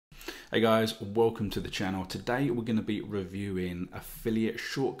Hey guys, welcome to the channel. Today we're going to be reviewing Affiliate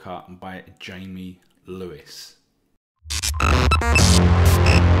Shortcut by Jamie Lewis.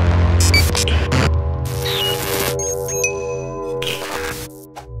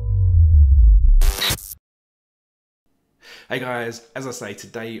 Hey guys, as I say,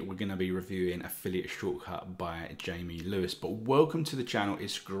 today we're going to be reviewing Affiliate Shortcut by Jamie Lewis, but welcome to the channel.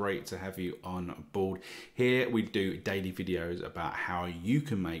 It's great to have you on board. Here we do daily videos about how you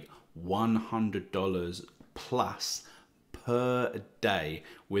can make $100 plus per day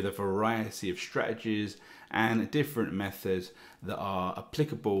with a variety of strategies and different methods that are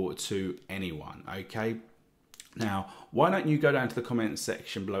applicable to anyone, okay? Now, why don't you go down to the comments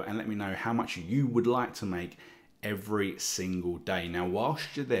section below and let me know how much you would like to make every single day. Now,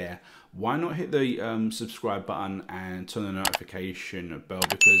 whilst you're there, why not hit the subscribe button and turn the notification bell,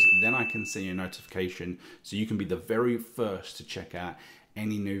 because then I can send you a notification so you can be the very first to check out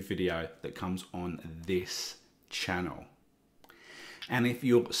any new video that comes on this channel. And if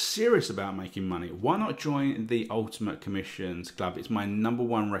you're serious about making money, why not join the Ultimate Commissions Club? It's my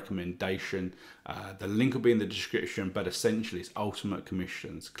 #1 recommendation. The link will be in the description, but essentially it's Ultimate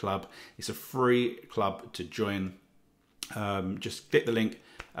Commissions Club. It's a free club to join. Just click the link,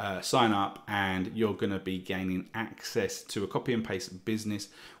 sign up, and you're going to be gaining access to a copy and paste business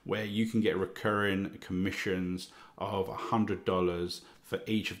where you can get recurring commissions of $100 for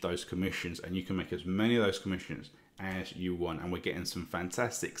each of those commissions, and you can make as many of those commissions as you want. And we're getting some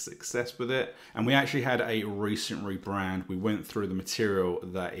fantastic success with it. And we actually had a recent rebrand. We went through the material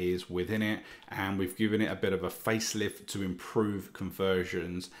that is within it, and we've given it a bit of a facelift to improve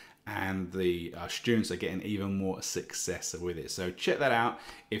conversions, and the students are getting even more success with it. So check that out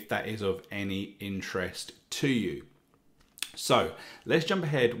if that is of any interest to you. So let's jump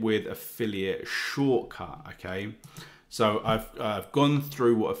ahead with Affiliate Shortcut, okay? So I've gone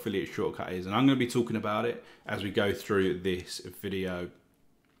through what Affiliate Shortcut is, and I'm going to be talking about it as we go through this video.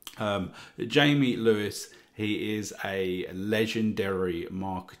 Jamie Lewis, he is a legendary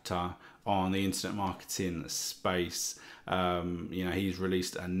marketer on the internet marketing space. You know, he's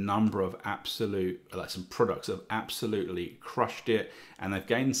released a number of some products that have absolutely crushed it, and they've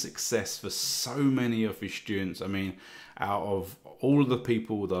gained success for so many of his students. I mean, out of all of the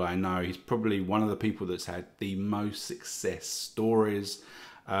people that I know, he's probably one of the people that's had the most success stories,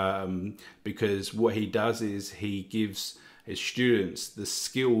 because what he does is he gives his students the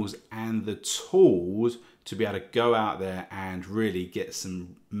skills and the tools to be able to go out there and really get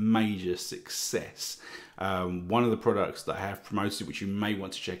some major success. One of the products that I have promoted, which you may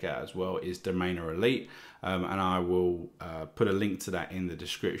want to check out as well, is Domainer Elite, and I will put a link to that in the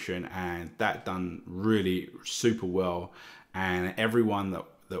description. And that done really super well, and everyone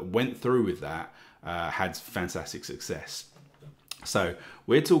that went through with that had fantastic success. So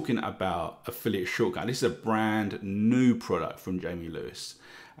we're talking about Affiliate Shortcut. This is a brand new product from Jamie Lewis,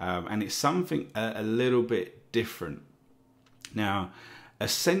 and it's something a little bit different. Now,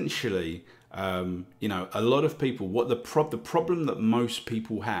 essentially, you know, a lot of people, the problem that most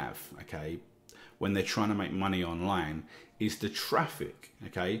people have, okay, when they're trying to make money online is the traffic,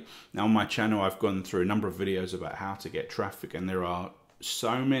 okay? Now on my channel, I've gone through a number of videos about how to get traffic, and there are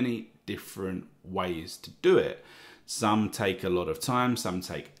so many different ways to do it. Some take a lot of time, some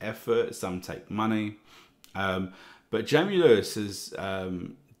take effort, some take money. But Jamie Lewis has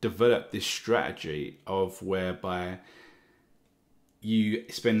developed this strategy of whereby you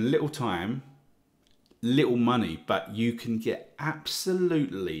spend little time, little money, but you can get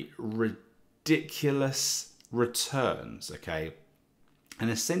absolutely ridiculous returns, okay? And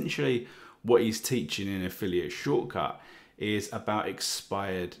essentially what he's teaching in Affiliate Shortcut is about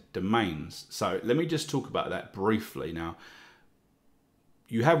expired domains. So let me just talk about that briefly. Now,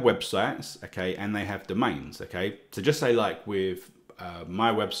 you have websites, okay, and they have domains, okay? So just say like with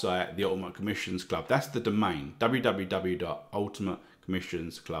my website, the Ultimate Commissions Club, that's the domain,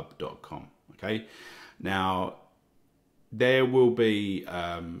 www.ultimatecommissionsclub.com, okay? Now, there will be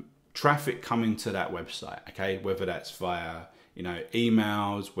traffic coming to that website, okay? Whether that's via, you know,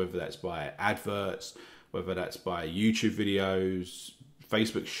 emails, whether that's by adverts, whether that's by YouTube videos,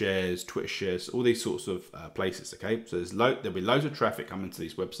 Facebook shares, Twitter shares, all these sorts of places, okay? So there'll be loads of traffic coming to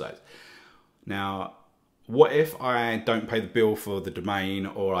these websites. Now, what if I don't pay the bill for the domain,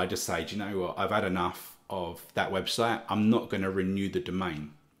 or I just say, do you know what, I've had enough of that website, I'm not going to renew the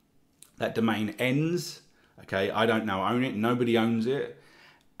domain. That domain ends, okay? I don't now own it, nobody owns it,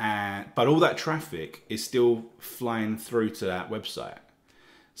 but all that traffic is still flying through to that website.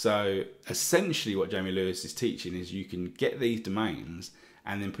 So essentially what Jamie Lewis is teaching is you can get these domains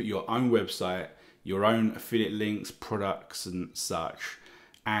and then put your own website, your own affiliate links, products and such,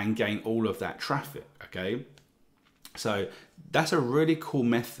 and gain all of that traffic, okay? So that's a really cool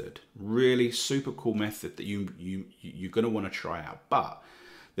method, really super cool method that you're going to want to try out. But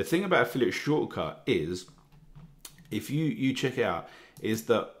the thing about Affiliate Shortcut is, if you check it out, is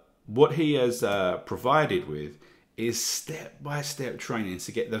that what he has provided with is step-by-step training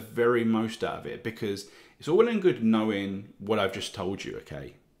to get the very most out of it, because it's all well and good knowing what I've just told you,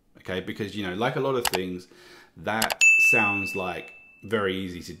 okay? Because, you know, like a lot of things, that sounds like very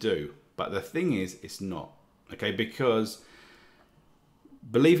easy to do, but the thing is, it's not, okay? Because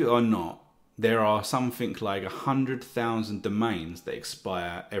believe it or not, there are something like 100,000 domains that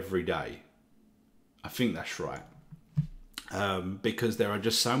expire every day. I think that's right. Because there are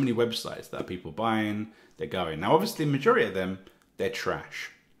just so many websites that people buying, they're going. Now, obviously, the majority of them, they're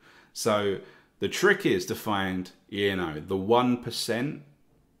trash. So the trick is to find, you know, the 1%,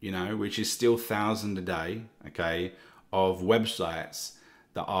 you know, which is still thousands a day, okay, of websites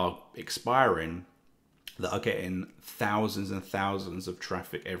that are expiring, that are getting thousands and thousands of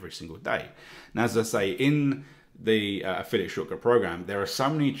traffic every single day. Now, as I say, in the Affiliate Shortcut program, there are so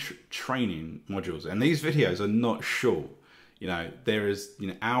many training modules, and these videos are not short. You know, there is, you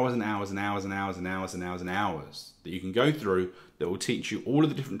know, hours and hours and hours and hours and hours and hours and hours that you can go through that will teach you all of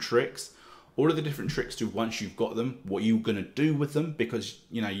the different tricks, to once you've got them, what you're going to do with them, because,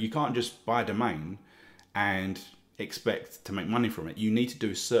 you know, you can't just buy a domain and expect to make money from it. You need to do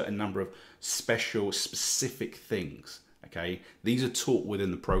a certain number of specific things, okay? These are taught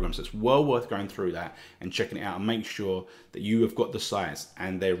within the program, so it's well worth going through that and checking it out and make sure that you have got the sites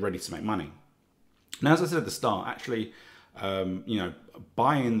and they're ready to make money. Now, as I said at the start, actually, you know,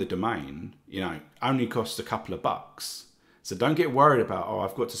 buying the domain, you know, only costs a couple of bucks. So don't get worried about, oh,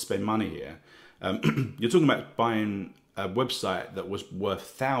 I've got to spend money here. You're talking about buying a website that was worth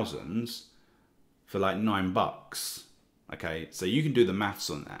thousands for like $9. Okay, so you can do the maths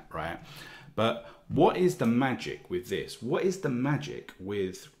on that, right? But what is the magic with this? What is the magic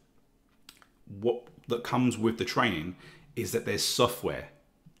with what that comes with the training is that there's software.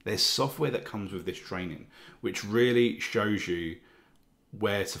 There's software that comes with this training, which really shows you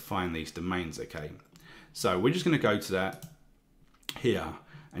where to find these domains, okay? So we're just going to go to that here,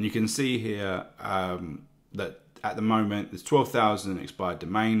 and you can see here that at the moment there's 12,000 expired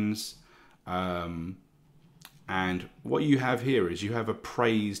domains, and what you have here is you have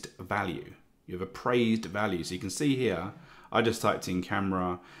appraised value. You have appraised value. So you can see here, I just typed in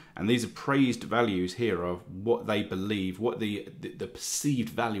camera, and these appraised values here of what they believe, what the perceived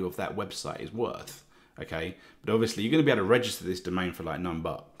value of that website is worth, okay? But obviously you're going to be able to register this domain for like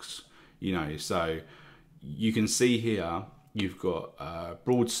 $9, you know, so you can see here, you've got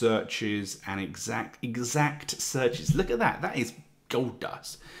broad searches and exact searches. Look at that, that is gold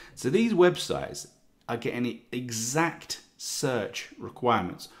dust. So these websites are getting exact search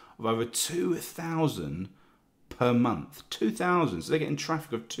requirements of over 2,000 per month. 2,000, so they're getting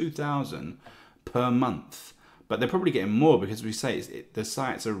traffic of 2,000 per month. But they're probably getting more because we say the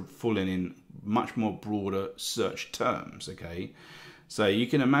sites are falling in much more broader search terms, okay? So you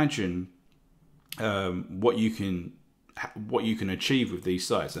can imagine what you can achieve with these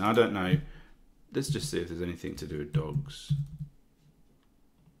sites. And I don't know, let's just see if there's anything to do with dogs.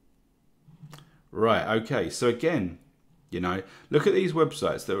 Right, okay, so again, you know, look at these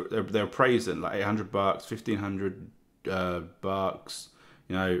websites. They're appraised at like $800, $1,500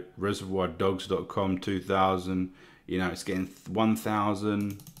 you know, reservoirdogs.com 2,000, you know, it's getting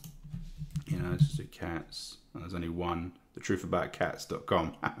 1,000, you know, it's just cats. There's only one,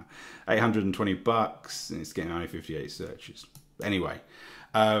 thetruthaboutcats.com, $820, and it's getting only 58 searches. Anyway,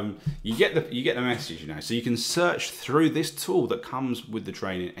 you get the message, you know. So you can search through this tool that comes with the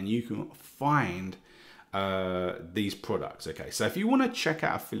training, and you can find these products. Okay, so if you want to check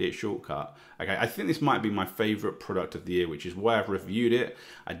out Affiliate Shortcut, okay, I think this might be my favorite product of the year, which is why I've reviewed it.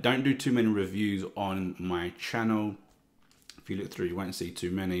 I don't do too many reviews on my channel. If you look through, you won't see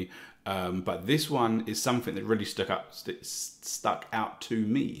too many, but this one is something that really stuck out to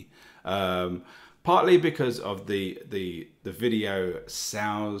me, partly because of the video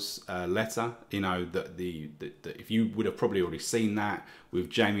sales letter. You know, that if you would have probably already seen that with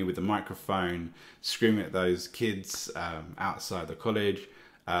Jamie with the microphone screaming at those kids outside the college.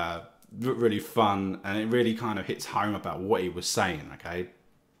 Really fun, and it really kind of hits home about what he was saying, okay?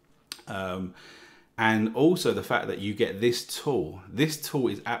 And also the fact that you get this tool. This tool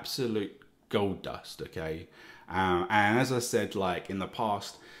is absolute gold dust, okay? And as I said, like in the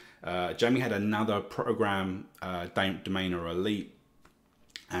past, Jamie had another program, Domainer Elite,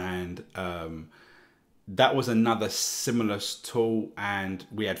 and that was another similar tool, and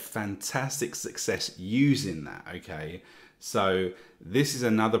we had fantastic success using that, okay? So this is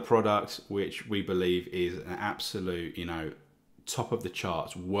another product which we believe is an absolute, top of the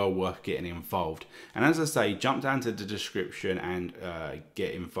charts, well worth getting involved. And as I say, jump down to the description and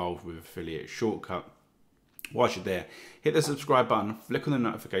get involved with Affiliate Shortcut. Whilst you're there, hit the subscribe button, flick on the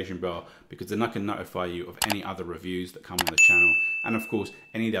notification bell, because then I can notify you of any other reviews that come on the channel, and of course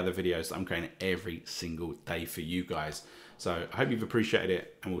any of the other videos that I'm creating every single day for you guys. So I hope you've appreciated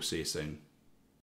it, and we'll see you soon.